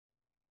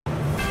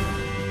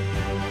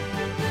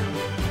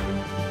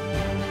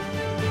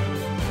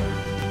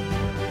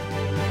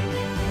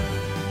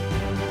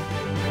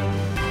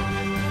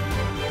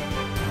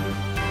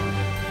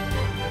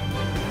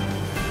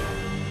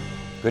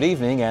Good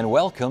evening and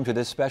welcome to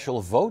this special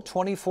Vote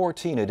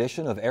 2014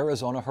 edition of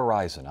Arizona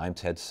Horizon. I'm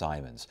Ted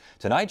Simons.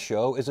 Tonight's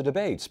show is a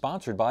debate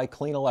sponsored by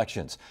Clean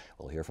Elections.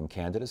 We'll hear from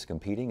candidates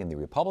competing in the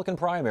Republican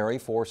primary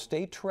for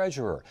state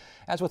treasurer.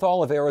 As with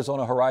all of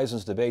Arizona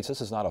Horizon's debates,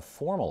 this is not a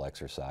formal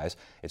exercise.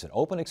 It's an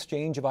open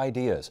exchange of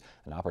ideas,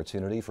 an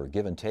opportunity for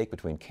give and take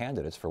between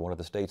candidates for one of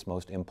the state's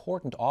most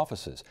important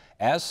offices.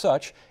 As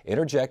such,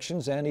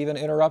 interjections and even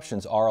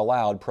interruptions are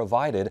allowed,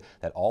 provided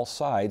that all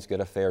sides get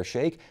a fair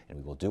shake, and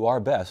we will do our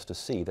best to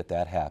see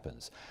that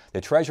happens.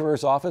 The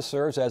Treasurer's Office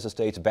serves as the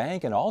state's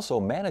bank and also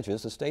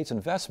manages the state's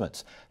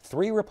investments.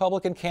 3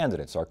 Republican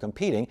candidates are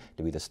competing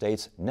to be the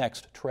state's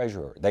next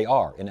treasurer. They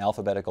are, in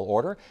alphabetical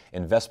order,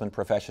 investment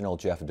professional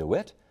Jeff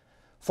DeWitt,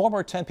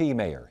 former Tempe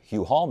Mayor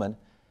Hugh Hallman,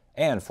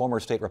 and former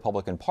State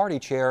Republican Party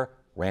Chair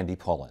Randy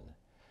Pullen.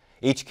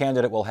 Each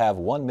candidate will have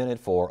 1 minute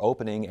for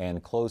opening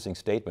and closing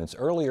statements.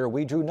 Earlier,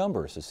 we drew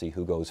numbers to see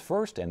who goes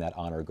first, and that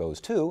honor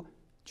goes to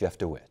Jeff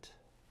DeWitt.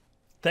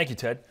 Thank you,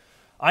 Ted.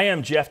 I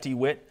am Jeff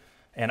DeWitt,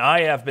 and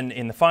I have been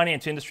in the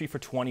finance industry for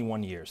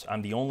 21 years.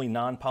 I'm the only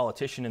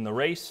non-politician in the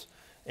race,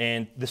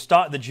 and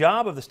the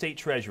job of the state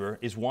treasurer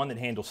is one that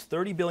handles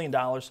 $30 billion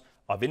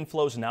of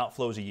inflows and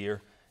outflows a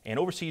year and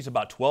oversees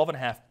about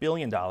 $12.5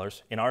 billion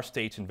in our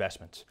state's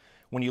investments.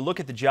 When you look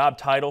at the job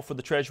title for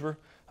the treasurer,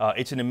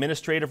 it's an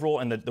administrative role,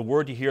 and the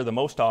word you hear the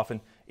most often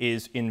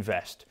is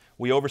invest.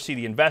 We oversee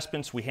the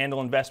investments, we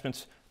handle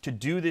investments. To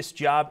do this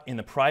job in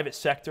the private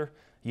sector,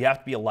 you have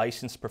to be a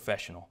licensed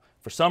professional.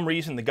 For some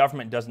reason, the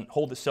government doesn't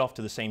hold itself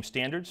to the same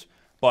standards,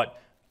 but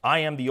I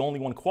am the only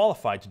one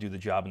qualified to do the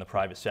job in the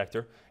private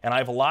sector, and I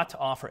have a lot to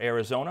offer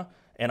Arizona,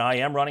 and I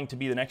am running to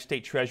be the next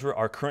state treasurer.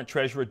 Our current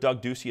treasurer,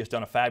 Doug Ducey, has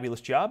done a fabulous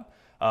job,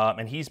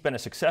 and he's been a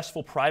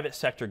successful private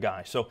sector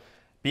guy. So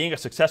being a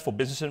successful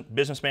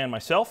businessman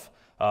myself,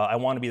 I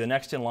want to be the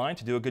next in line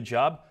to do a good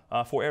job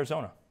for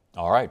Arizona.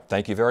 All right,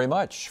 thank you very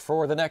much.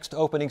 For the next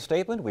opening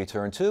statement, we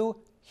turn to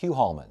Hugh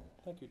Hallman.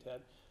 Thank you,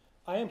 Ted.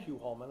 I am Hugh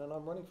Hallman, and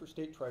I'm running for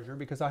state treasurer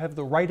because I have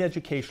the right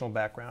educational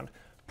background,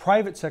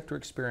 private sector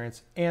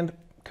experience, and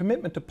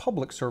commitment to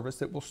public service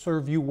that will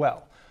serve you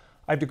well.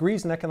 I have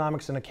degrees in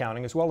economics and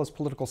accounting as well as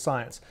political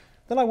science.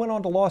 Then I went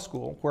on to law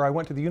school, where I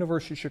went to the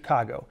University of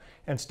Chicago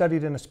and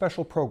studied in a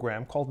special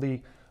program called the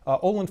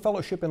Olin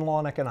Fellowship in Law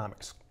and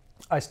Economics.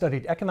 I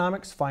studied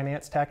economics,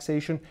 finance,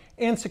 taxation,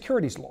 and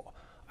securities law.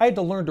 I had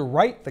to learn to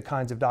write the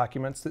kinds of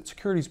documents that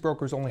securities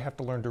brokers only have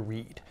to learn to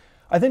read.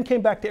 I then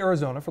came back to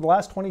Arizona. For the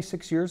last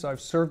 26 years,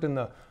 I've served in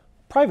the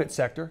private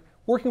sector,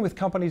 working with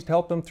companies to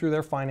help them through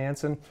their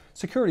finance and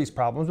securities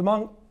problems,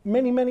 among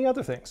many, many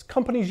other things.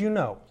 Companies you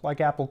know,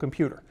 like Apple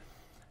Computer.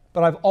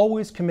 But I've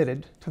always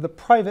committed to the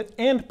private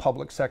and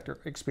public sector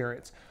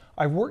experience.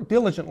 I've worked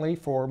diligently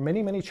for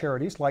many, many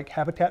charities like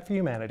Habitat for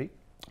Humanity,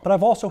 but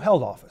I've also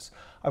held office.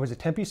 I was a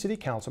Tempe City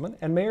Councilman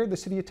and mayor of the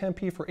city of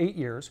Tempe for 8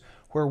 years,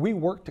 where we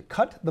worked to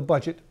cut the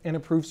budget and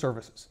improve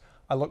services.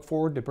 I look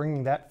forward to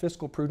bringing that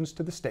fiscal prudence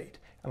to the state,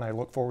 and I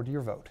look forward to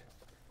your vote.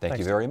 Thank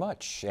you very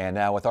much. And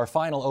now with our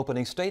final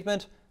opening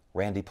statement,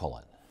 Randy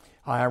Pullen.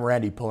 Hi, I'm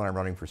Randy Pullen. I'm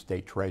running for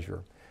state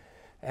treasurer.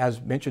 As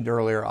mentioned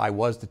earlier, I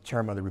was the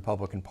chairman of the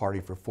Republican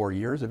Party for 4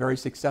 years, a very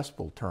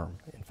successful term,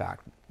 in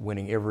fact,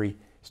 winning every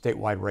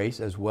statewide race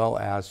as well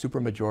as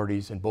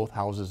supermajorities in both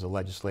houses of the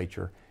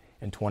legislature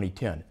in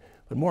 2010.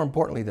 But more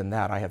importantly than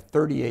that, I have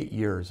 38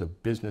 years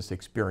of business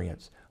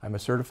experience. I'm a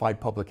certified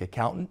public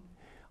accountant.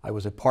 I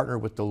was a partner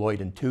with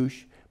Deloitte &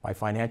 Touche. My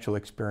financial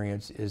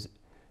experience is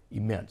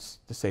immense,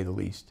 to say the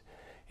least.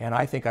 And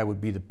I think I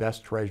would be the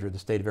best treasurer the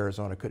state of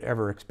Arizona could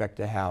ever expect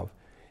to have.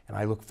 And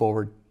I look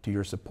forward to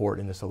your support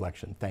in this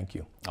election. Thank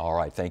you. All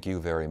right, thank you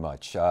very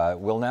much.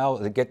 We'll now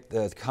get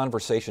the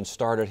conversation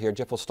started here.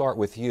 Jeff, we'll start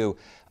with you.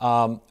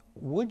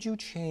 Would you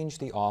change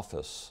the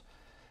office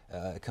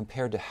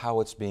compared to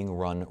how it's being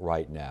run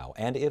right now?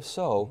 And if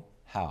so,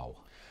 how?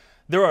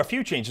 There are a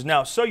few changes.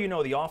 Now, so you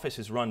know, the office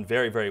is run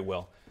very, very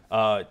well.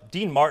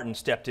 Dean Martin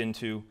stepped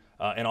into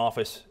an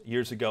office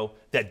years ago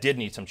that did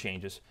need some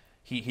changes.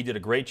 He did a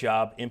great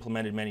job,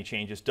 implemented many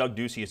changes. Doug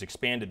Ducey has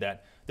expanded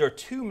that. There are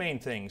 2 main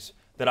things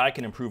that I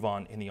can improve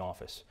on in the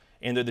office,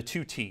 and they're the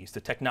 2 T's,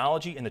 the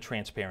technology and the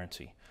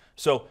transparency.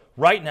 So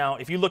right now,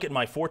 if you look at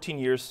my 14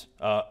 years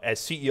as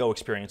CEO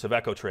experience of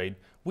EchoTrade,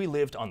 we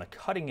lived on the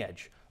cutting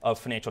edge of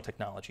financial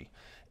technology.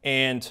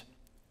 And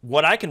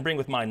what I can bring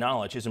with my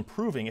knowledge is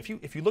improving. If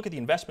you look at the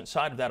investment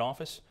side of that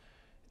office,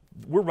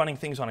 we're running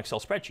things on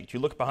Excel spreadsheets. You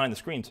look behind the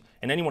screens,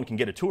 and anyone can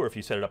get a tour if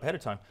you set it up ahead of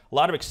time. A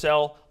lot of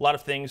Excel, a lot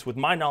of things. With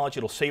my knowledge,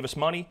 it'll save us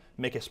money,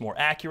 make us more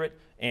accurate,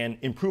 and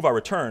improve our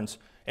returns.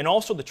 And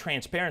also the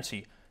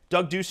transparency.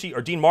 Doug Ducey,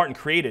 or Dean Martin,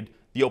 created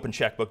the open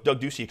checkbook. Doug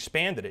Ducey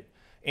expanded it.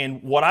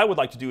 And what I would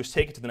like to do is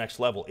take it to the next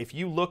level. If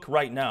you look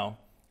right now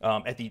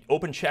at the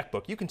open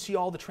checkbook, you can see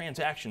all the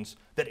transactions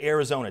that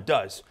Arizona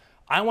does.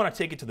 I want to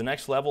take it to the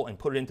next level and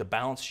put it into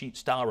balance sheet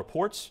style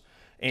reports.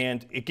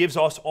 And it gives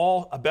us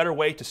all a better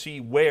way to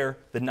see where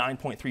the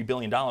 $9.3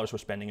 billion we're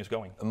spending is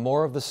going.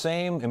 More of the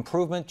same,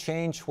 improvement,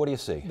 change, what do you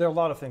see? There are a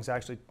lot of things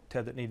actually,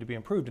 Ted, that need to be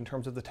improved in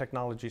terms of the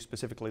technology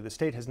specifically. The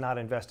state has not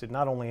invested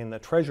not only in the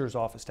Treasurer's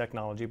Office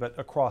technology, but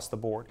across the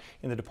board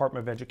in the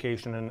Department of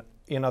Education and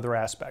in other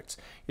aspects.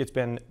 It's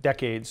been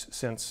decades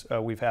since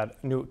we've had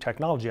new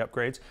technology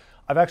upgrades.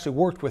 I've actually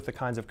worked with the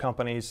kinds of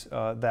companies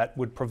that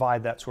would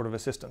provide that sort of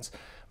assistance.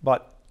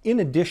 But in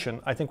addition,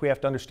 I think we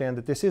have to understand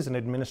that this is an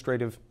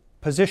administrative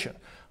position.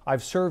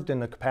 I've served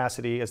in the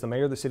capacity as the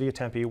mayor of the city of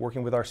Tempe,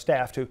 working with our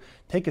staff to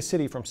take a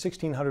city from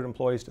 1,600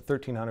 employees to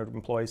 1,300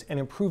 employees and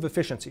improve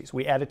efficiencies.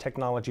 We added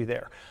technology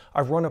there.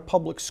 I've run a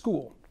public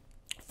school,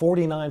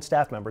 49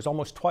 staff members,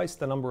 almost twice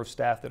the number of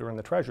staff that are in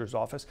the Treasurer's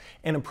Office,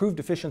 and improved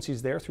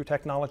efficiencies there through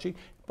technology,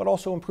 but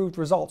also improved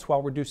results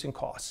while reducing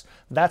costs.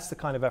 That's the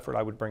kind of effort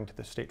I would bring to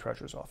the State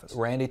Treasurer's Office.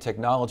 Randy,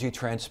 technology,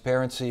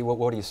 transparency,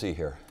 what do you see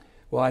here?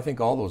 Well, I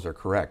think all those are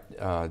correct.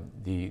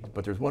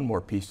 But there's one more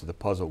piece to the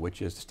puzzle,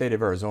 which is the state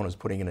of Arizona is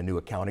putting in a new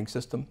accounting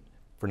system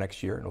for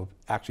next year, and it'll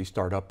actually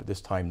start up at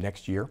this time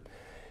next year.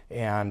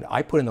 And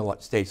I put in the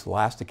state's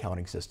last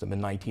accounting system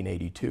in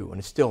 1982, and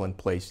it's still in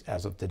place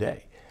as of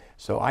today.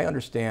 So I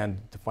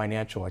understand the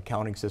financial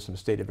accounting system of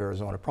the state of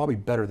Arizona probably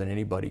better than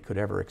anybody could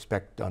ever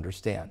expect to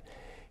understand.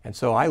 And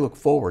so I look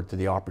forward to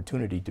the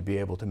opportunity to be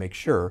able to make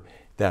sure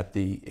that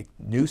the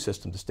new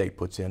system the state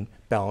puts in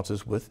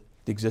balances with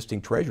the existing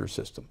treasurer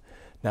system.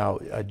 Now,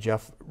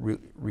 Jeff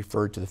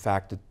referred to the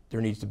fact that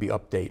there needs to be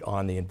update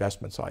on the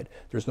investment side.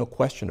 There's no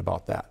question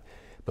about that.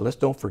 But let's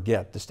don't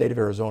forget, the state of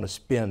Arizona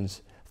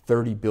spends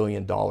 $30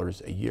 billion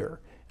a year.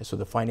 And so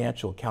the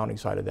financial accounting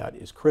side of that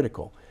is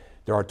critical.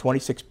 There are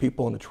 26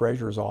 people in the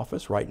treasurer's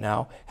office right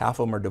now. Half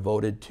of them are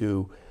devoted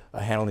to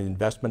handling the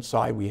investment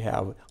side. We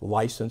have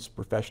licensed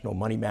professional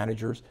money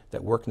managers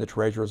that work in the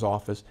treasurer's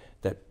office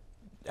that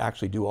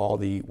actually do all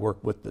the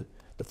work with the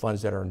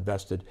funds that are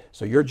invested.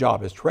 So your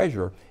job as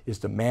treasurer is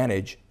to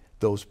manage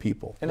those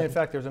people. And in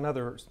fact, there's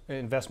another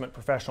investment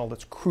professional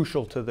that's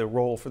crucial to the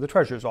role for the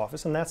Treasurer's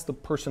Office, and that's the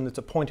person that's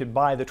appointed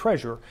by the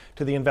Treasurer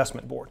to the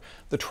investment board.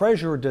 The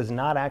Treasurer does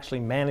not actually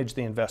manage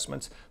the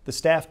investments. The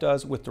staff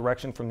does with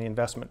direction from the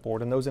investment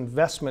board, and those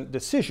investment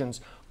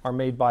decisions are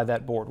made by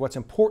that board. What's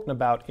important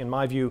about, in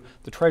my view,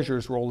 the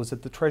Treasurer's role is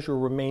that the Treasurer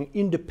remain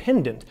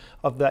independent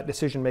of that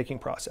decision-making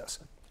process.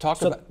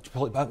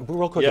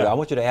 Real quickly, I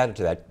want you to add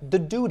to that, the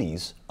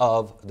duties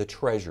of the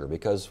treasurer,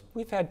 because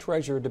we've had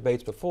treasurer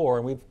debates before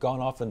and we've gone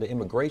off into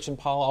immigration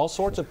policy, all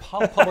sorts of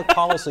public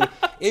policy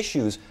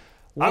issues.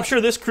 I'm sure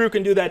this crew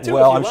can do that too.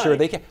 Well, I'm sure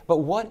they can. But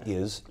what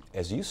is,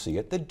 as you see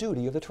it, the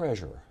duty of the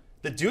treasurer?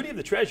 The duty of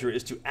the treasurer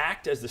is to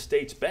act as the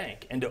state's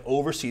bank and to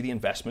oversee the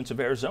investments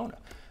of Arizona.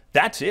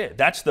 That's it.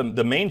 That's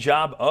the main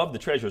job of the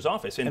Treasurer's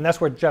Office. And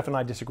that's where Jeff and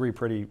I disagree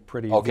pretty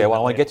Okay, well, I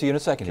want to get to you in a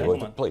second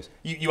here, please.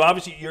 You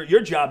obviously,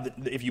 your job,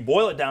 if you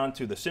boil it down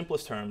to the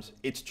simplest terms,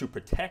 it's to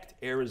protect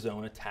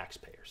Arizona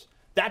taxpayers.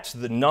 That's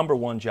the number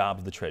one job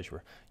of the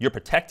treasurer. You're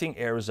protecting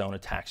Arizona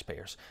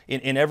taxpayers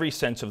in every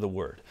sense of the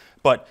word.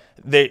 But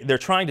they're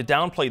trying to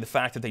downplay the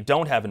fact that they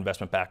don't have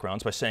investment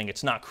backgrounds by saying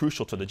it's not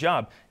crucial to the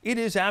job. It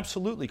is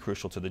absolutely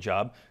crucial to the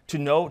job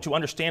to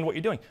understand what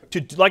you're doing.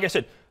 Like I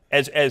said,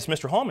 as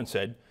Mr. Hallman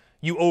said,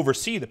 you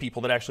oversee the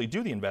people that actually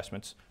do the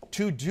investments.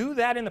 To do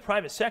that in the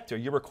private sector,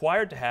 you're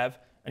required to have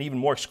an even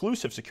more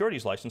exclusive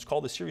securities license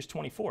called the Series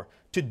 24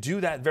 to do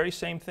that very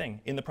same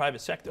thing in the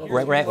private sector.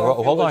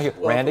 Hold on here,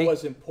 Randy. If it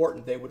was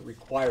important, they would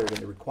require it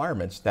in the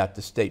requirements that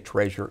the state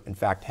treasurer, in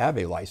fact, have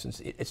a license.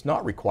 It's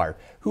not required.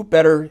 Who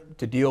better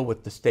to deal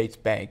with the state's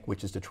bank,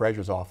 which is the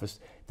treasurer's office,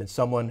 than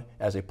someone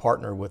as a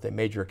partner with a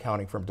major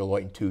accounting firm,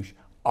 Deloitte & Touche,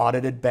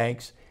 audited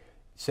banks,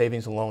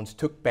 savings and loans,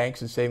 took banks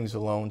and savings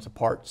and loans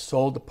apart,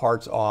 sold the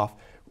parts off,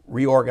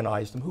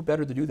 reorganized them. Who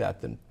better to do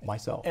that than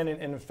myself? And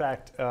in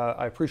fact,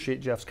 I appreciate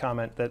Jeff's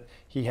comment that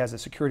he has a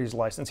securities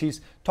license.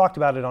 He's talked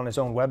about it on his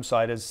own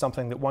website as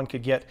something that one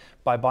could get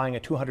by buying a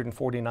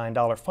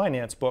 $249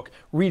 finance book,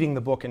 reading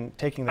the book and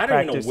taking the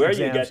practice exams. I don't know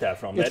where you get that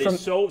from. That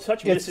is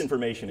such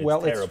misinformation.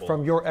 It's terrible. It's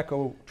from your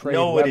Echo Trade website.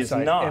 No, it is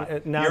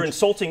not. You're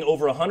insulting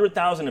over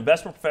 100,000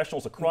 investment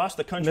professionals across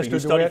the country who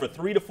study for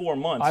 3 to 4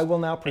 months. I will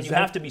now present. And you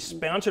have to be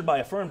sponsored by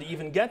a firm to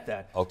even get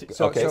that. Okay.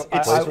 It's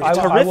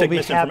I will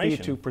be happy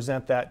to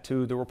present that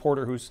to the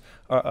reporter who's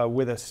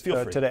with us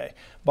today.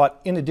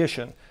 But in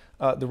addition,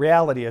 the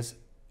reality is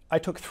I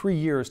took 3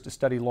 years to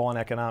study law and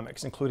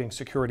economics, including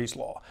securities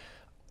law.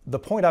 The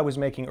point I was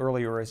making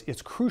earlier is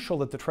it's crucial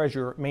that the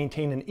treasurer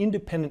maintain an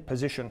independent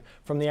position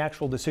from the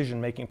actual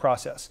decision-making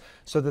process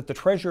so that the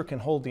treasurer can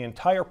hold the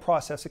entire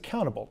process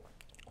accountable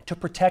to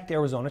protect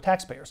Arizona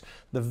taxpayers.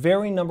 The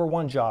very number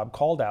one job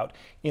called out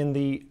in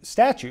the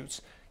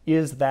statutes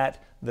is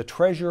that the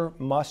treasurer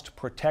must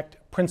protect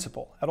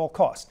principal at all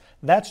costs.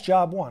 That's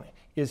job one.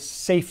 is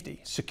safety,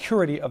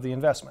 security of the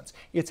investments.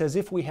 It's as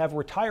if we have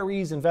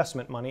retirees'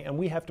 investment money and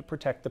we have to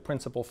protect the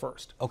principal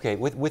first. Okay,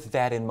 with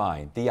that in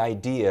mind, the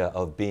idea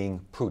of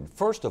being prudent.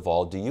 First of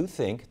all, do you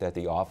think that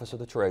the Office of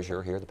the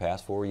Treasurer here the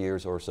past 4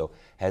 years or so,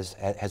 has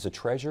the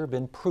Treasurer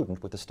been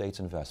prudent with the state's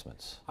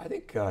investments? I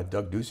think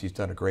Doug Ducey's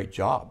done a great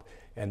job.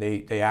 And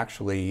they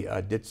actually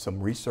did some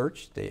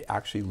research. They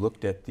actually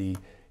looked at the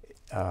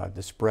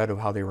spread of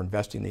how they were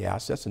investing the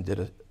assets and did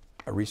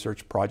a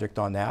research project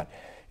on that.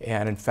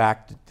 And in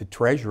fact, the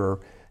Treasurer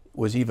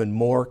was even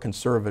more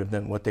conservative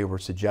than what they were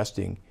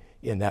suggesting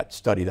in that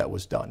study that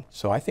was done.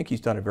 So I think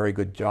he's done a very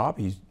good job.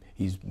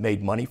 He's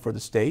made money for the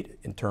state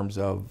in terms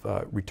of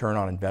return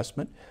on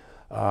investment.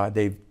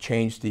 They've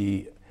changed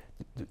the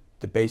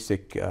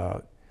basic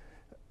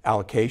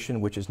allocation,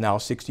 which is now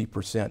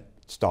 60%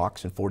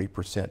 stocks and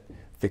 40%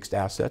 fixed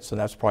assets,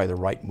 and that's probably the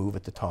right move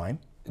at the time.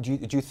 Do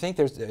you think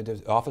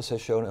the office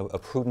has shown a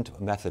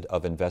prudent method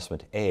of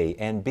investment, A,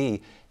 and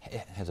B,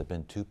 has it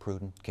been too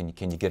prudent?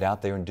 Can you get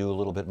out there and do a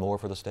little bit more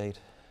for the state?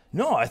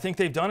 No, I think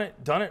they've done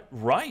it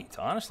right,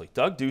 honestly.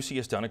 Doug Ducey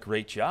has done a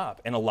great job,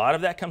 and a lot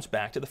of that comes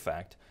back to the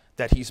fact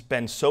that he's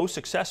been so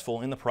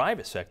successful in the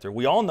private sector.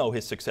 We all know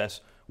his success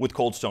with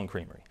Cold Stone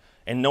Creamery,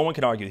 and no one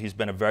can argue he's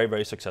been a very,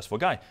 very successful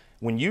guy.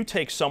 When you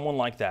take someone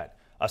like that,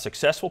 a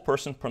successful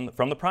person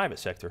from the private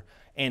sector,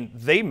 and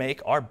they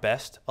make our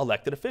best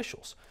elected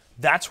officials.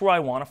 That's where I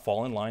want to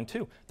fall in line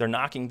too. They're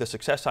knocking the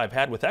success I've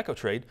had with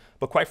EchoTrade,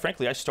 but quite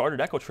frankly, I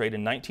started EchoTrade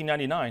in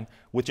 1999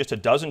 with just a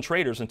dozen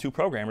traders and 2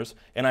 programmers,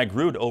 and I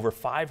grew to over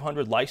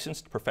 500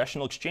 licensed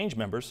professional exchange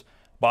members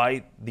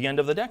by the end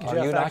of the decade.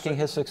 Are you knocking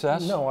his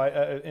success? No,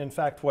 in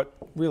fact, what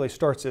really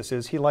starts this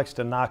is he likes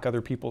to knock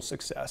other people's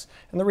success.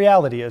 And the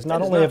reality is,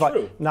 not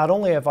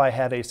only have I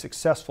had a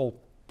successful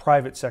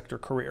private sector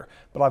career,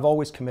 but I've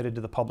always committed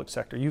to the public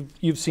sector.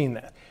 You've seen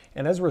that.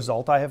 And as a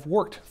result, I have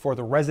worked for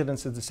the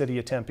residents of the city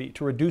of Tempe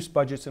to reduce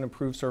budgets and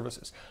improve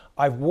services.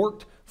 I've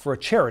worked for a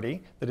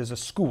charity that is a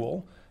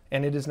school,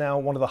 and it is now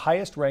one of the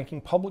highest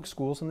ranking public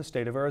schools in the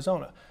state of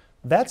Arizona.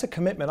 That's a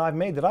commitment I've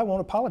made that I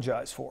won't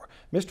apologize for.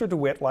 Mr.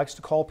 DeWitt likes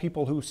to call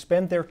people who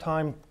spend their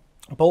time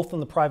both in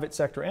the private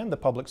sector and the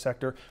public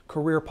sector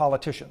career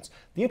politicians.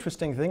 The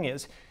interesting thing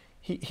is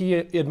he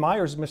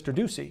admires Mr.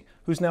 Ducey,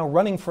 who's now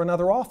running for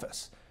another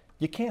office.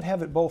 You can't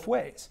have it both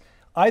ways.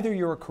 Either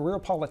you're a career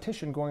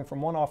politician going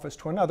from one office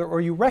to another, or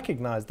you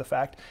recognize the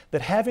fact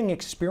that having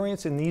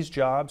experience in these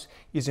jobs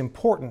is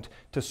important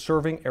to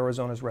serving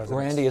Arizona's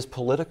residents. Randy, is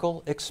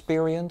political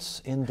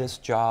experience in this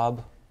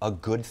job a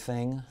good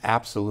thing?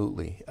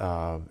 Absolutely.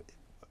 Of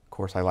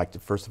course, I like to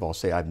first of all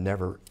say I've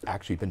never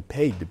actually been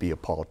paid to be a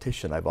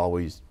politician. I've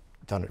always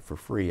done it for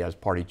free as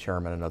party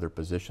chairman and other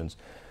positions.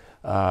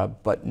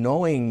 But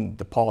knowing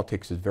the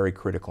politics is very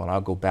critical, and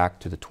I'll go back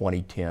to the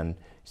 2010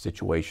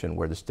 situation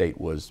where the state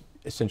was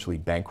essentially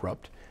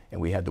bankrupt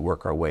and we had to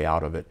work our way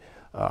out of it.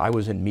 I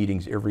was in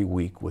meetings every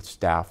week with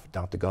staff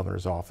down at the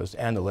governor's office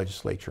and the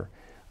legislature,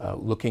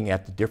 looking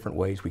at the different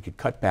ways we could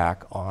cut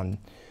back on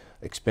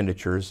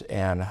expenditures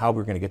and how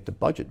we're going to get the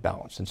budget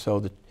balanced. And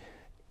so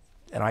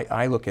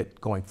I look at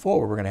going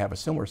forward, we're going to have a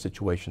similar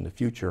situation in the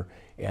future,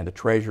 and the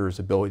treasurer's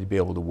ability to be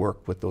able to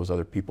work with those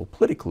other people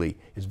politically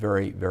is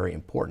very, very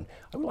important.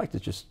 I would like to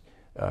just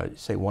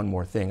say one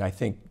more thing. I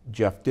think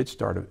Jeff did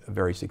start a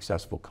very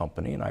successful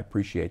company, and I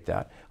appreciate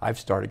that. I've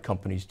started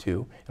companies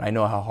too, and I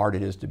know how hard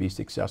it is to be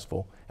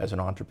successful as an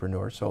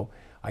entrepreneur, so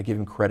I give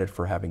him credit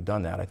for having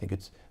done that. I think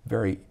it's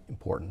very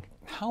important.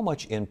 How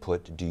much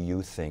input do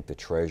you think the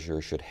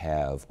treasurer should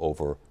have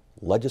over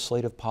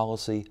legislative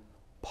policy,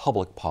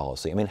 public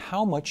policy? I mean,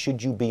 how much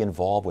should you be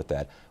involved with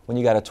that when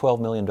you got a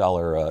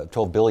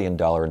 $12 billion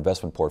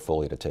investment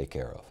portfolio to take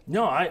care of?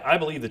 No, I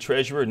believe the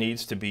treasurer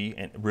needs to be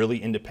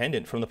really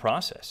independent from the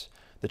process.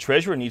 The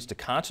treasurer needs to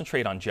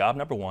concentrate on job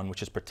number one,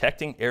 which is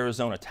protecting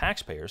Arizona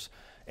taxpayers,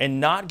 and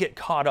not get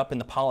caught up in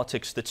the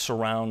politics that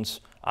surrounds,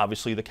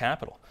 obviously, the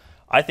Capitol.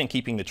 I think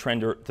keeping the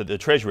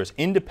treasurer as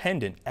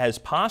independent as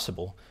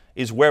possible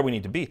is where we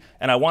need to be.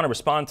 And I want to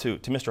respond to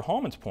Mr.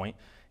 Hallman's point.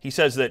 He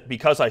says that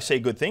because I say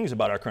good things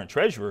about our current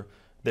treasurer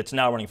that's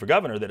now running for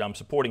governor, that I'm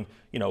supporting,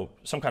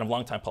 some kind of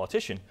longtime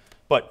politician.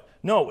 But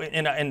no,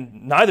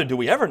 and neither do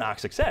we ever knock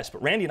success.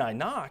 But Randy and I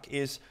knock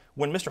is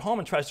when Mr.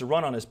 Hallman tries to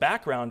run on his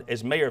background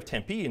as mayor of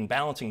Tempe and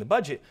balancing the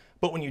budget.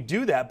 But when you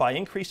do that by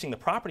increasing the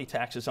property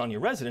taxes on your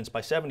residents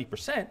by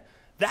 70%,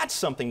 that's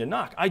something to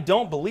knock. I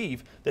don't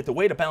believe that the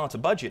way to balance a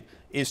budget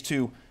is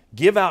to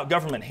give out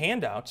government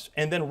handouts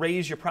and then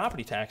raise your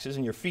property taxes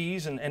and your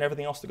fees and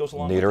everything else that goes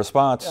along with it. Need a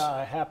response.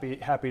 Happy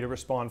to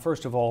respond.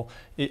 First of all,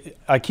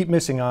 I keep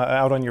missing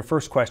out on your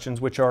first questions,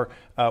 which are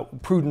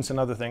prudence and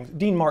other things.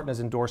 Dean Martin has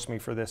endorsed me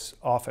for this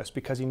office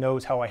because he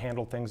knows how I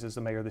handle things as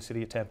the mayor of the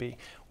city of Tempe.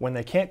 When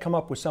they can't come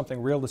up with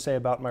something real to say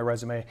about my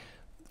resume,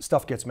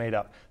 stuff gets made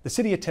up. The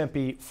city of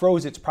Tempe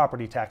froze its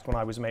property tax when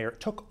I was mayor. It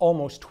took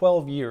almost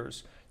 12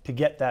 years to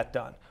get that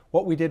done.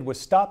 What we did was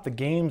stop the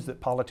games that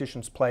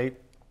politicians play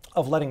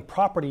of letting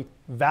property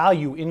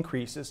value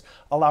increases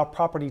allow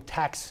property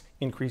tax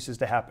increases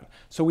to happen.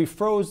 So we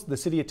froze the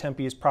city of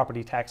Tempe's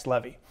property tax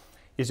levy.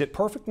 Is it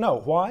perfect? No.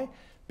 Why?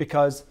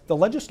 Because the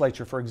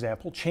legislature, for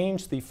example,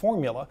 changed the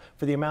formula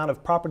for the amount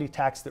of property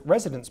tax that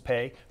residents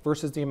pay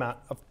versus the amount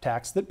of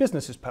tax that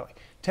businesses pay.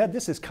 Ted,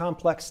 this is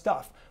complex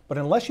stuff, but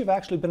unless you've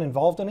actually been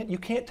involved in it, you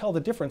can't tell the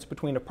difference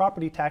between a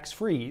property tax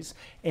freeze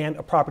and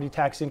a property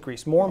tax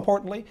increase. More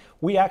importantly,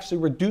 we actually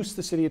reduced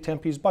the city of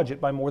Tempe's budget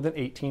by more than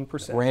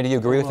 18%. Randy, you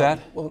agree with that?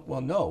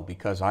 Well, no,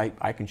 because I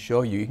can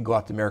show you, you can go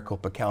out to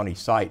Maricopa County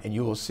site and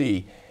you will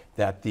see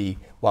that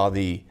while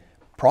the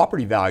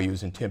property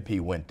values in Tempe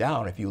went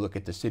down, if you look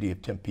at the city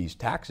of Tempe's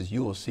taxes,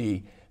 you will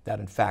see that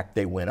in fact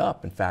they went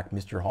up. In fact,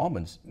 Mr.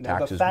 Hallman's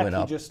taxes went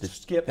up. He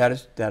just skipped. That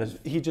is.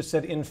 He just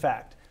said in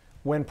fact.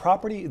 When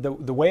property, the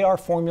way our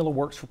formula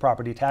works for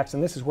property tax,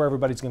 and this is where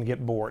everybody's going to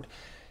get bored,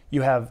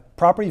 you have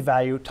property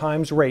value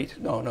times rate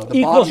the equals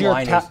bottom your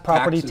line is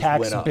property taxes tax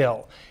went up.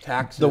 bill.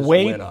 Taxes the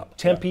way went up.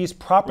 Tempe's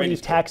property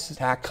Taxes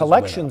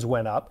collections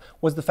went up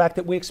was the fact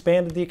that we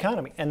expanded the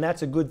economy, and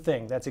that's a good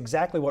thing. That's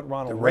exactly what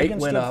Ronald Reagan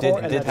stood for.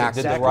 And Did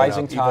that's the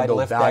rising tide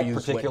lift that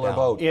particular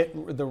vote?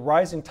 The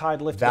rising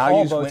tide lifted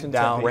values all votes went in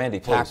down, Tempe. Randy,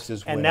 please.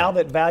 taxes And went now up.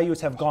 that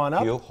values have gone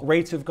up, Hugh,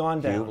 rates have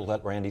gone down. Hugh,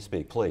 let Randy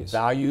speak, please.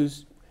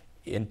 Values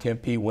in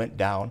Tempe went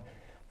down,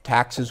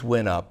 taxes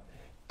went up,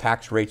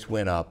 tax rates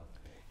went up.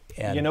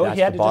 And You know, that's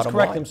he had the to just bottom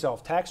correct line.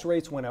 himself. Tax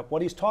rates went up.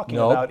 What he's talking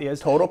No, about is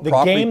total the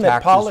property game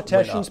that taxes went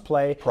politicians up.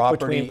 play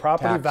between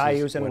property taxes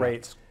values and went up.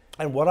 rates.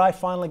 And what I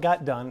finally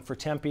got done for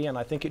Tempe, and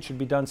I think it should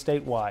be done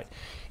statewide,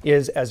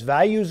 is as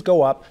values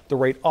go up, the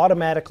rate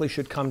automatically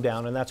should come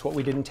down, and that's what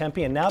we did in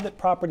Tempe. And now that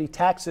property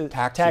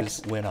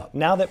taxes went up.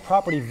 Now that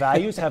property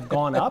values have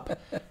gone up,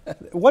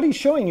 what he's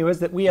showing you is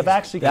that we have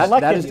actually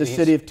collected. That is the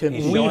city of Tempe.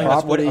 He's showing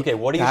us Property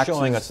what are you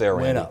showing us there,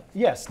 taxes Randy? went up.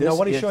 Yes. Now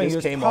what he's showing you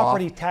is came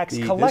property off tax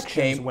this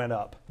collections came- went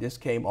up. This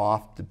came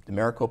off the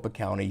Maricopa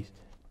County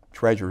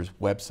Treasurer's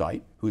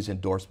website, who's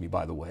endorsed me,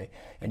 by the way.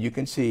 And you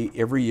can see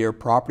every year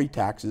property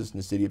taxes in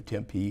the city of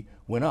Tempe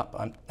went up.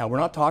 Now, we're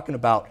not talking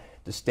about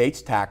the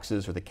state's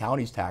taxes or the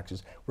county's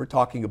taxes. We're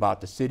talking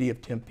about the city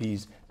of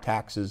Tempe's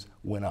taxes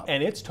went up.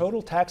 And its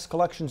total tax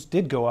collections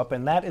did go up,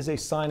 and that is a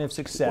sign of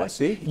success. Well,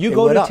 see, you it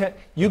go went to up.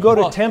 you go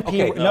to Well,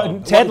 Tempe. okay, no,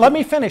 Ted, let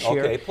me finish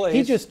here. Okay, please.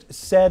 He just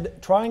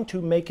said, trying to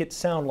make it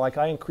sound like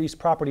I increased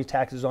property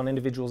taxes on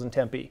individuals in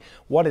Tempe.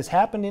 What has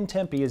happened in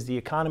Tempe is the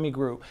economy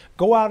grew.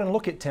 Go out and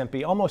look at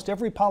Tempe. Almost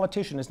every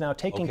politician is now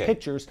taking Okay.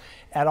 pictures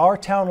at our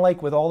town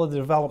lake with all of the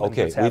development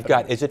Okay, that's happening. we've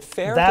got, is it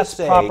fair That's to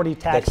say property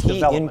tax that he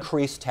development.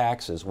 increased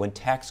taxes when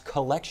tax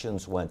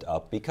collections went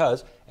up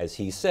because, as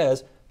he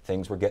says,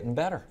 things were getting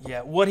better?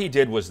 Yeah, what he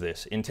did was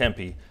this in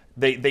Tempe.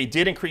 They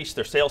did increase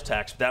their sales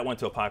tax. That went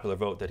to a popular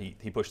vote that he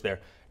pushed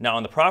there. Now,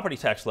 on the property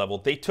tax level,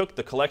 they took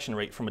the collection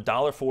rate from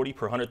 $1.40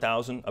 per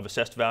 100,000 of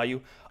assessed value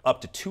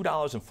up to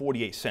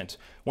 $2.48.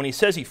 When he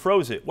says he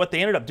froze it, what they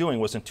ended up doing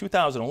was in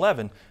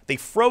 2011, they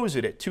froze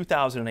it at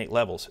 2008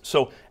 levels.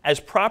 So as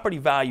property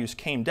values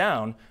came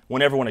down,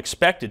 when everyone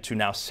expected to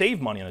now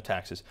save money on the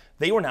taxes,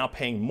 they were now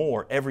paying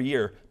more every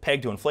year,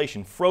 pegged to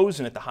inflation,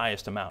 frozen at the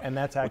highest amount. And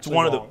that's actually It's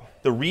one wrong. of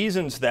the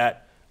reasons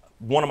that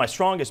one of my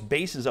strongest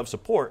bases of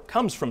support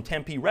comes from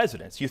Tempe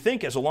residents. You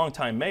think as a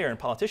longtime mayor and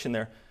politician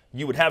there,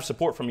 you would have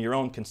support from your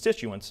own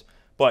constituents,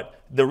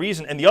 but the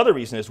reason, and the other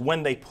reason is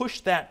when they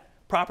pushed that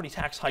property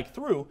tax hike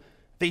through,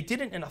 they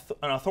did it in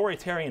an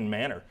authoritarian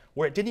manner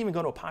where it didn't even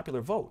go to a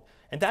popular vote.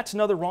 And that's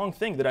another wrong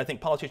thing that I think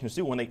politicians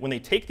do when they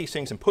take these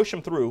things and push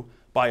them through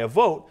by a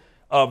vote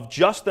of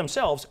just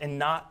themselves and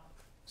not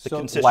the So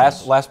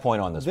constituents. Last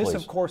point on this, This, please.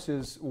 of course,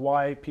 is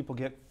why people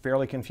get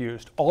fairly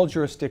confused. All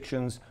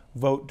jurisdictions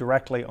vote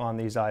directly on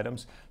these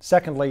items.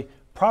 Secondly,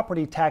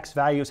 property tax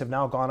values have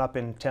now gone up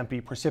in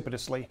Tempe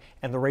precipitously,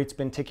 and the rate's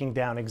been ticking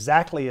down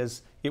exactly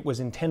as it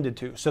was intended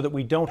to, so that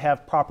we don't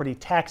have property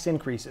tax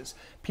increases.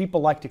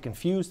 People like to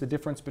confuse the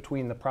difference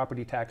between the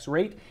property tax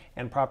rate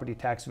and property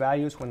tax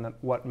values when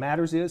what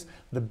matters is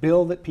the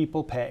bill that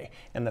people pay.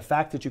 And the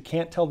fact that you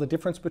can't tell the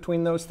difference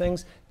between those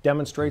things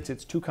demonstrates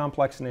it's too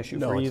complex an issue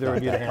for it's either not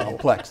of you to that handle.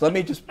 complex. Let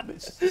me just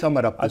sum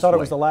it up this I thought it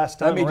way. was the last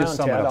time Let me just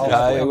around, sum it Ted. up. I'll this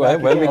just way. go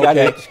back well, we again. got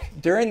Okay.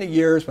 During the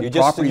years when you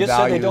property just said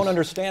values, they don't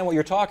understand what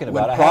you're talking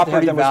when about. I have to have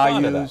property them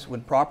respond to values, that.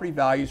 when property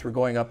values were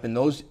going up in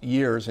those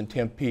years in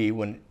Tempe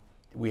when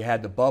we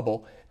had the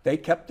bubble, they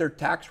kept their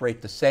tax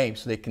rate the same,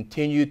 so they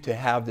continued to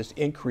have this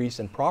increase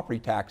in property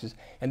taxes.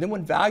 And then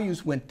when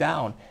values went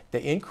down,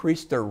 they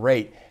increased their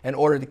rate in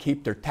order to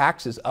keep their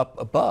taxes up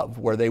above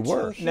where they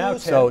were. Now,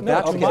 Ted, so no,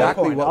 that's to my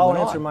exactly point, what I'll went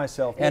answer on.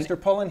 myself. And Mr.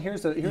 Pullen,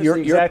 here's the your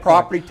exact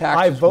property point.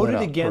 taxes I went voted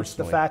up against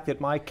the personally. fact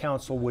that my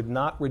council would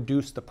not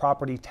reduce the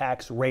property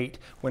tax rate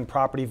when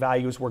property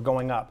values were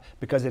going up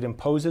because it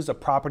imposes a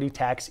property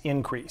tax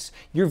increase.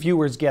 Your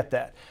viewers get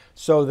that.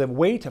 So the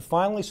way to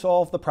finally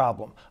solve the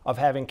problem of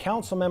having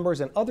council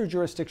members and other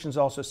jurisdictions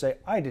also say,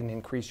 I didn't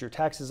increase your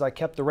taxes, I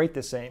kept the rate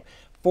the same.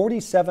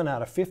 47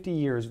 out of 50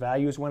 years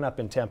values went up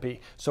in Tempe,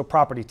 so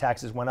property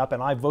taxes went up,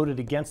 and I voted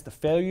against the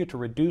failure to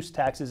reduce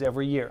taxes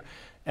every year.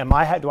 Do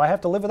I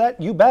have to live with that?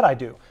 You bet I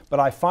do. But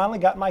I finally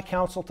got my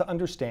council to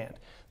understand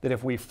that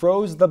if we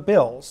froze the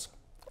bills,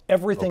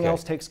 Everything Okay.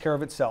 else takes care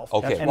of itself.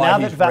 Okay. That's And why now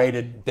he's that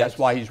rated. That's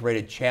why he's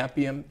rated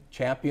champion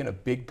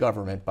of big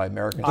government by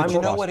Americans But for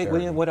you know what,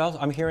 Prosperity. what else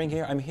I'm hearing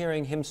here? I'm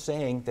hearing him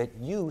saying that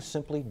you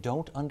simply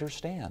don't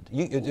understand.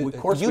 Of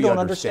course you we don't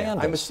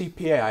understand. I'm a this.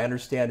 CPA. I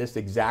understand this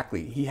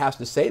exactly. He has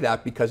to say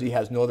that because he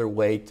has no other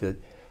way to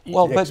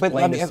Well, but explain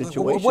I mean, the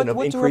situation what of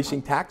do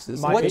increasing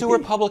taxes. What do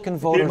Republican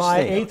voters my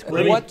think? eighth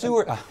grade, What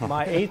do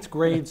my 8th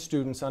grade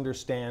students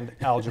understand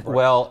algebra.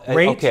 Well,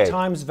 rate okay.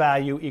 times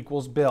value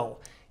equals bill.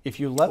 If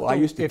you let Well, I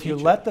used to if you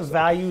teach let it, the so.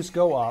 values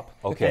go up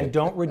Okay. and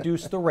don't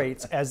reduce the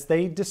rates as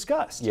they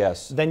discussed,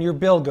 Yes. then your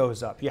bill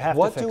goes up. You have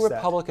What to fix do that.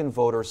 Republican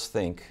voters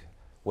think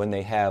when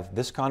they have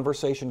this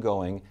conversation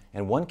going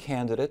and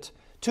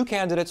two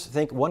candidates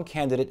think one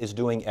candidate is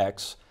doing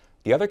X,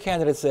 the other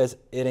candidate says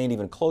it ain't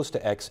even close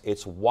to X,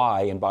 it's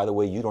Y, and by the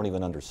way, you don't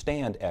even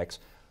understand X.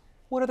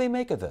 What do they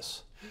make of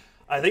this?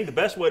 I think the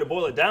best way to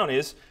boil it down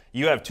is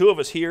you have two of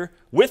us here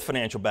with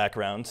financial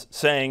backgrounds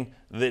saying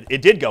that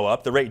it did go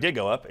up, the rate did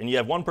go up, and you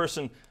have one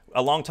person,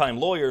 a longtime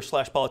lawyer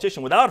 /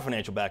 politician without a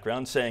financial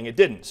background saying it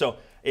didn't. So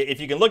if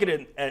you can look at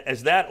it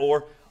as that,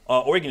 or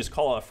you can just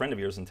call a friend of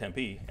yours in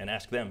Tempe and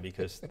ask them,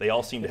 because they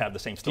all seem to have the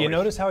same Do story. you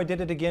notice how he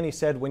did it again? He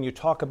said, when you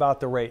talk about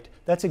the rate,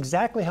 that's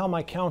exactly how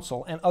my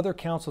council and other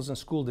councils and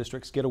school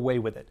districts get away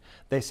with it.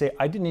 They say,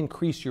 I didn't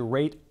increase your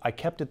rate, I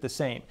kept it the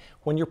same.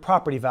 When your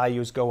property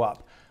values go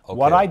up.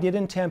 What Okay. I did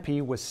in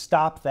Tempe was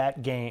stop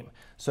that game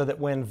so that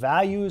when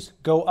values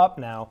go up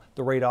now,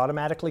 the rate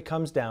automatically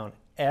comes down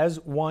as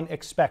one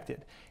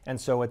expected. And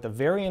so at the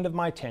very end of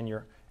my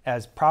tenure,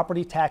 as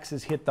property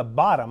taxes hit the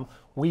bottom,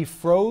 we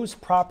froze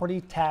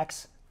property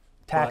taxes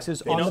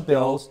They on the don't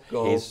bills.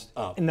 go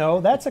up.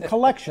 No, that's a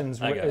collections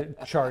I got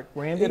it. chart,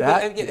 Randy.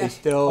 That is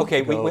still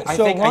Okay, goes. I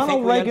So think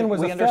Ronald we Reagan was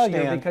we a failure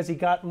understand. because he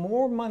got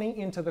more money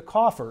into the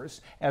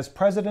coffers as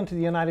president of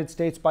the United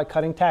States by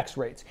cutting tax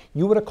rates.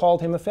 You would have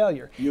called him a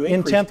failure. You In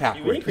increased tax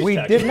You rates. increased We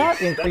tax did rates.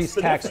 not increase That's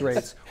the tax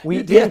difference.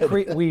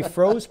 rates. We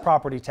froze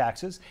property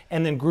taxes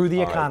and then grew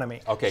the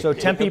economy. Okay. So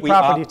Tempe We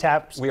property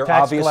we are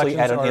tax obviously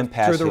at collections an are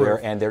impasse through the here, roof.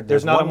 and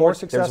There's not one a more. more There's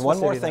successful one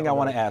more city in thing that I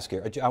want to regard. ask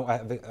here. I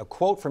have a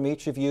quote from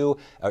each of you,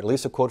 or at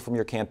least a quote from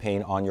your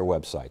campaign on your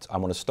websites.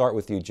 I'm going to start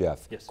with you,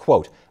 Jeff. Yes.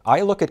 Quote: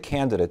 I look at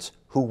candidates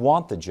who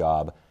want the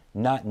job,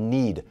 not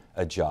need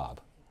a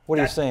job. What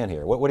are you saying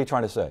here? What are you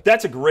trying to say?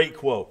 That's a great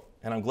quote,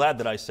 and I'm glad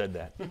that I said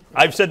that.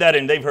 I've said that,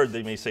 and they've heard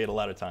me say it a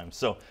lot of times.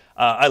 So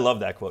I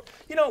love that quote.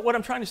 You know, what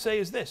I'm trying to say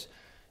is this.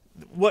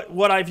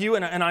 What I view,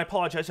 and I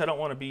apologize, I don't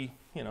want to be,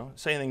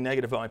 say anything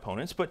negative about my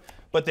opponents,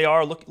 but they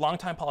are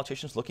longtime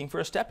politicians looking for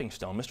a stepping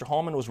stone. Mr.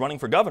 Hallman was running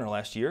for governor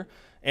last year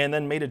and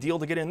then made a deal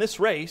to get in this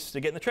race, to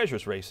get in the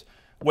treasurer's race,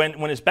 when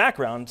his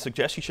background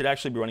suggests he should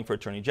actually be running for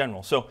attorney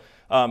general. So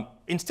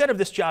instead of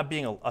this job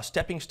being a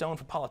stepping stone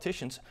for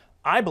politicians,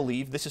 I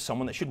believe this is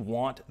someone that should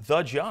want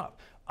the job.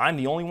 I'm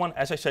the only one,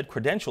 as I said,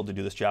 credentialed to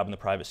do this job in the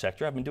private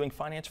sector. I've been doing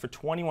finance for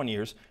 21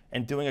 years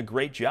and doing a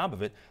great job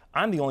of it.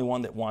 I'm the only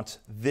one that wants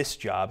this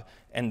job,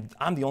 and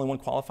I'm the only one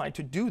qualified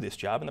to do this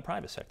job in the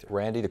private sector.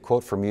 Randy, the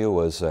quote from you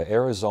was,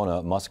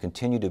 Arizona must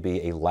continue to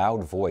be a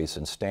loud voice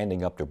in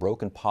standing up to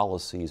broken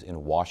policies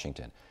in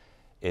Washington.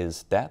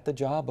 Is that the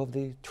job of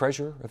the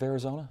treasurer of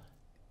Arizona?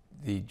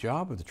 The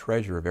job of the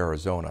treasurer of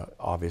Arizona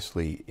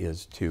obviously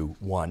is to,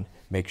 one,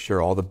 make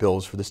sure all the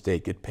bills for the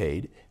state get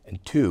paid,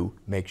 and two,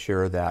 make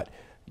sure that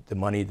the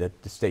money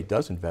that the state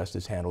does invest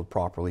is handled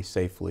properly,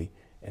 safely,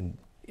 and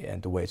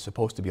the way it's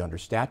supposed to be under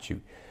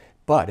statute.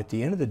 But at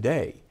the end of the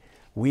day,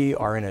 we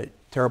are in a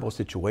terrible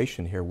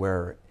situation here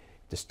where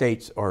the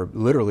states are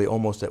literally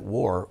almost at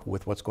war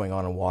with what's going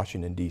on in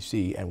Washington,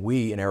 D.C., and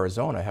we in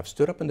Arizona have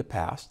stood up in the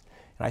past,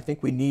 and I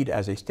think we need,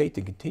 as a state,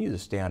 to continue to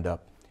stand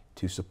up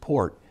to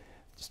support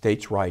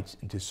states' rights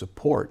and to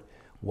support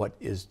what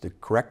is the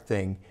correct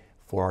thing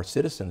for our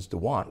citizens to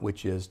want,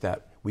 which is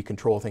that we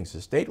control things at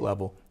the state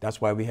level. That's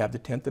why we have the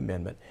 10th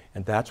Amendment,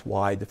 and that's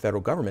why the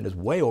federal government is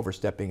way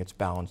overstepping its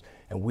bounds,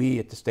 and we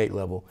at the state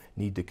level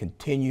need to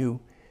continue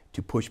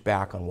to push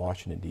back on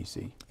Washington,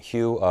 D.C.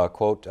 Hugh,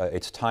 quote,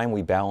 it's time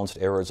we balanced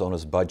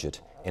Arizona's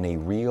budget in a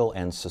real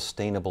and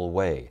sustainable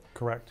way.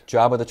 Correct.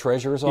 Job of the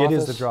treasurer's office? It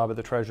is the job of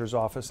the treasurer's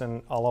office,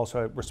 and I'll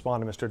also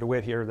respond to Mr.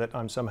 DeWitt here that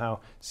I'm somehow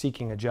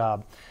seeking a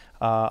job.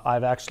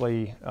 I've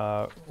actually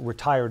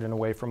retired in a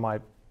way from my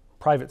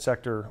private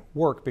sector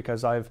work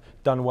because I've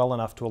done well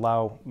enough to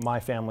allow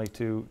my family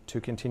to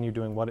continue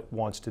doing what it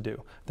wants to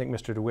do. I think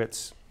Mr.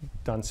 DeWitt's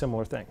done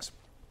similar things.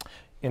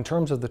 In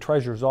terms of the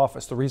treasurer's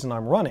office, the reason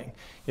I'm running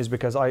is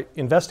because I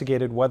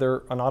investigated whether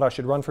or not I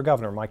should run for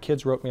governor. My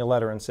kids wrote me a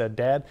letter and said,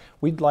 Dad,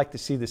 we'd like to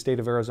see the state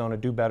of Arizona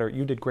do better.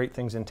 You did great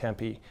things in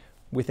Tempe.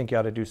 We think you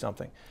ought to do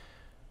something.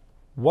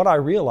 What I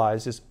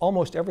realized is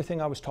almost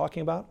everything I was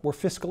talking about were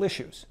fiscal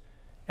issues.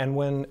 And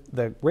when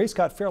the race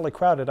got fairly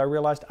crowded, I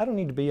realized I don't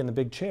need to be in the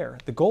big chair.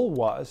 The goal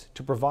was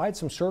to provide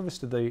some service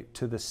to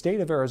the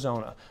state of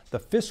Arizona, the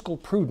fiscal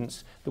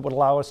prudence that would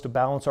allow us to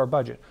balance our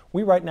budget.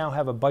 We right now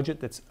have a budget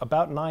that's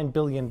about $9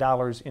 billion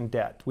in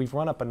debt. We've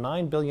run up a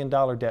 $9 billion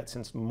debt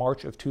since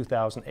March of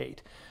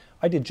 2008.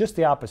 I did just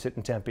the opposite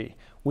in Tempe.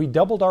 We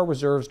doubled our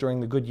reserves during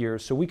the good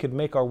years so we could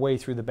make our way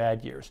through the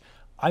bad years.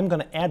 I'm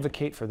going to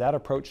advocate for that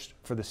approach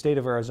for the state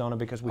of Arizona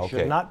because we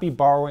should not be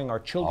borrowing our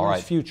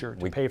children's future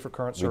to pay for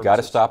current services. We've got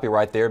to stop you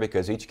right there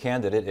because each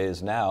candidate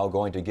is now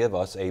going to give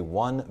us a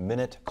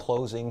 1-minute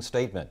closing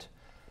statement.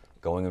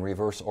 Going in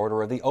reverse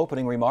order of the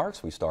opening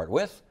remarks, we start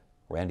with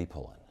Randy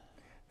Pullen.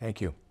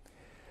 Thank you.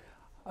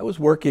 I was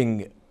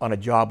working on a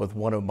job with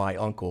one of my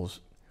uncles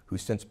who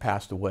since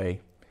passed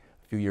away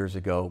a few years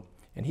ago,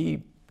 and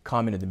he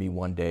commented to me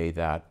one day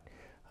that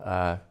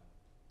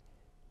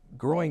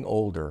growing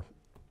older,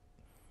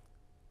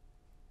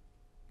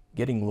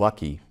 getting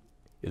lucky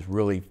is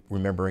really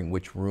remembering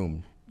which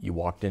room you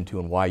walked into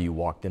and why you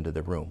walked into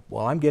the room.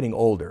 Well, I'm getting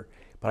older,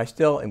 but I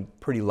still am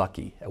pretty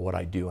lucky at what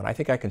I do, and I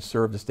think I can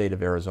serve the state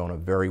of Arizona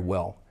very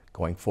well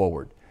going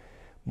forward.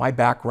 My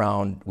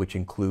background, which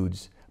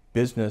includes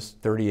business,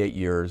 38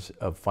 years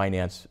of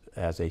finance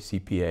as a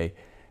CPA,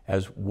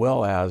 as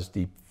well as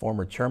the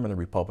former chairman of the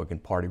Republican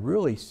Party,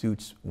 really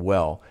suits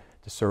well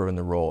to serve in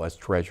the role as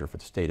treasurer for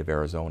the state of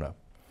Arizona.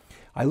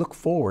 I look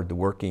forward to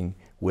working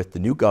with the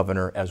new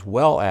governor as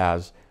well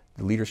as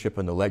the leadership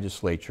in the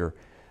legislature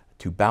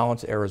to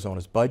balance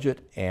Arizona's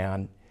budget,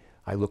 and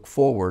I look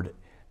forward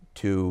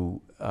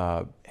to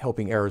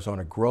helping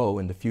Arizona grow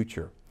in the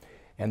future.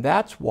 And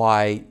that's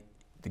why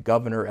the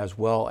governor as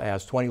well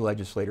as 20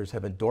 legislators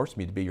have endorsed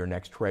me to be your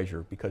next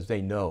treasurer, because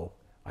they know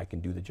I can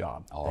do the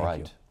job. All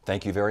right.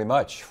 Thank you very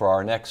much. For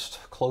our next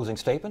closing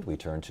statement, we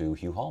turn to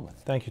Hugh Hallman.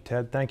 Thank you,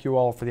 Ted. Thank you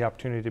all for the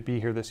opportunity to be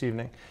here this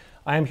evening.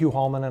 I am Hugh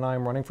Hallman, and I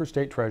am running for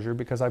state treasurer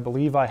because I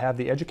believe I have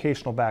the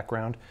educational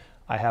background.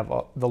 I have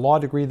the law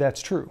degree,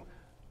 that's true,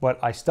 but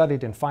I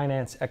studied in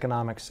finance,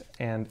 economics,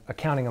 and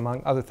accounting,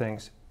 among other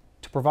things,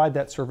 to provide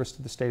that service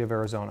to the state of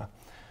Arizona.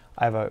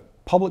 I have a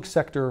public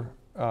sector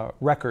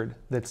record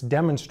that's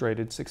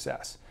demonstrated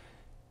success.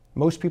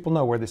 Most people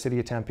know where the city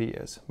of Tempe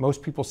is.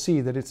 Most people see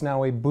that it's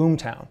now a boom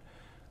town.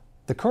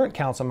 The current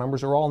council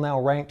members are all now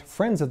ranked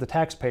friends of the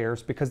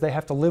taxpayers because they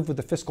have to live with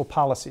the fiscal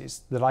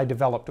policies that I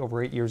developed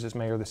over 8 years as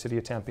mayor of the city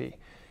of Tempe.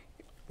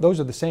 Those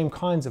are the same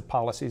kinds of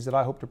policies that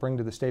I hope to bring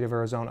to the state of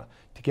Arizona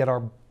to get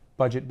our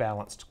budget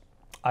balanced.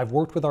 I've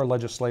worked with our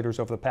legislators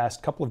over the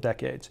past couple of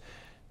decades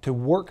to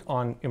work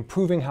on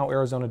improving how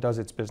Arizona does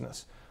its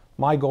business.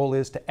 My goal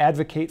is to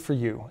advocate for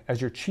you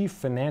as your chief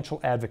financial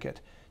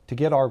advocate to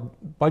get our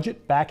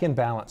budget back in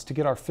balance, to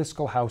get our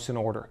fiscal house in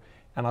order.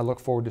 And I look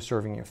forward to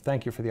serving you.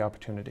 Thank you for the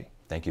opportunity.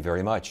 Thank you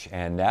very much.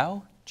 And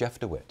now, Jeff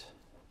DeWitt.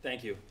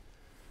 Thank you.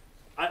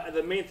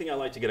 The main thing I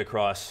like to get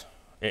across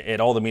at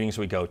all the meetings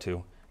we go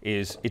to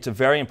is it's a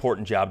very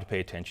important job to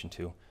pay attention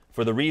to,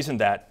 for the reason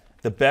that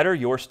the better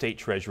your state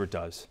treasurer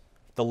does,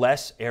 the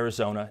less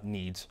Arizona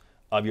needs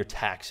of your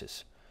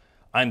taxes.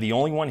 I'm the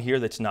only one here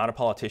that's not a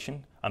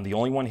politician. I'm the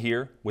only one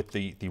here with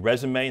the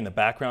resume and the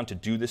background to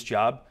do this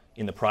job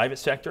in the private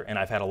sector, and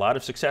I've had a lot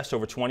of success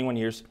over 21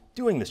 years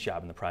doing this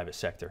job in the private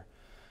sector.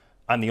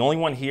 I'm the only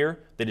one here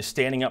that is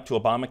standing up to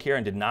Obamacare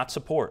and did not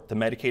support the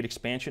Medicaid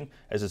expansion,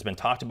 as has been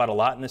talked about a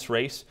lot in this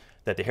race,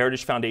 that the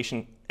Heritage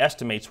Foundation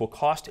estimates will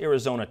cost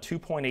Arizona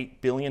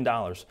 $2.8 billion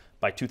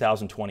by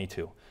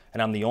 2022.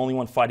 And I'm the only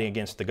one fighting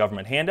against the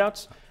government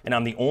handouts, and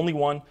I'm the only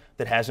one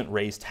that hasn't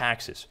raised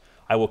taxes.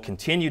 I will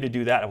continue to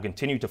do that. I will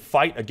continue to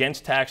fight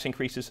against tax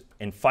increases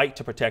and fight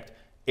to protect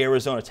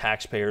Arizona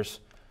taxpayers.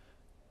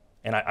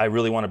 And I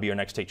really want to be your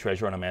next state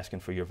treasurer, and I'm asking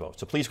for your vote.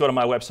 So please go to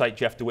my website,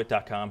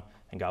 jeffdewitt.com,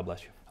 and God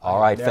bless you. All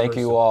right, thank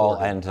you all.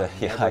 And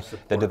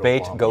the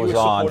debate goes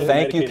on.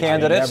 Thank you,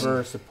 candidates.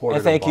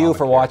 And thank you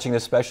for watching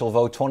this special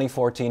Vote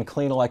 2014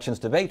 Clean Elections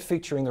debate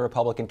featuring the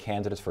Republican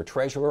candidates for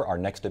treasurer. Our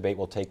next debate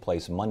will take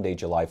place Monday,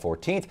 July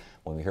 14th,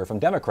 when we hear from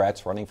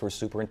Democrats running for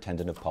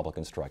superintendent of public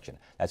instruction.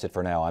 That's it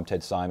for now. I'm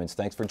Ted Simons.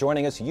 Thanks for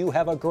joining us. You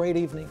have a great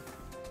evening.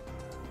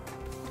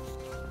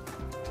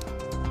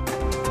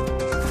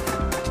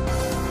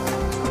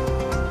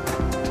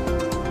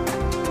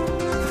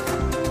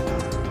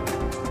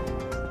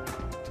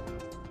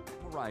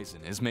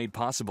 Horizon is made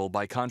possible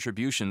by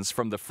contributions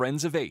from the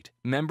Friends of 8,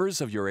 members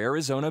of your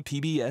Arizona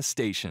PBS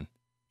station.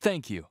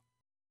 Thank you.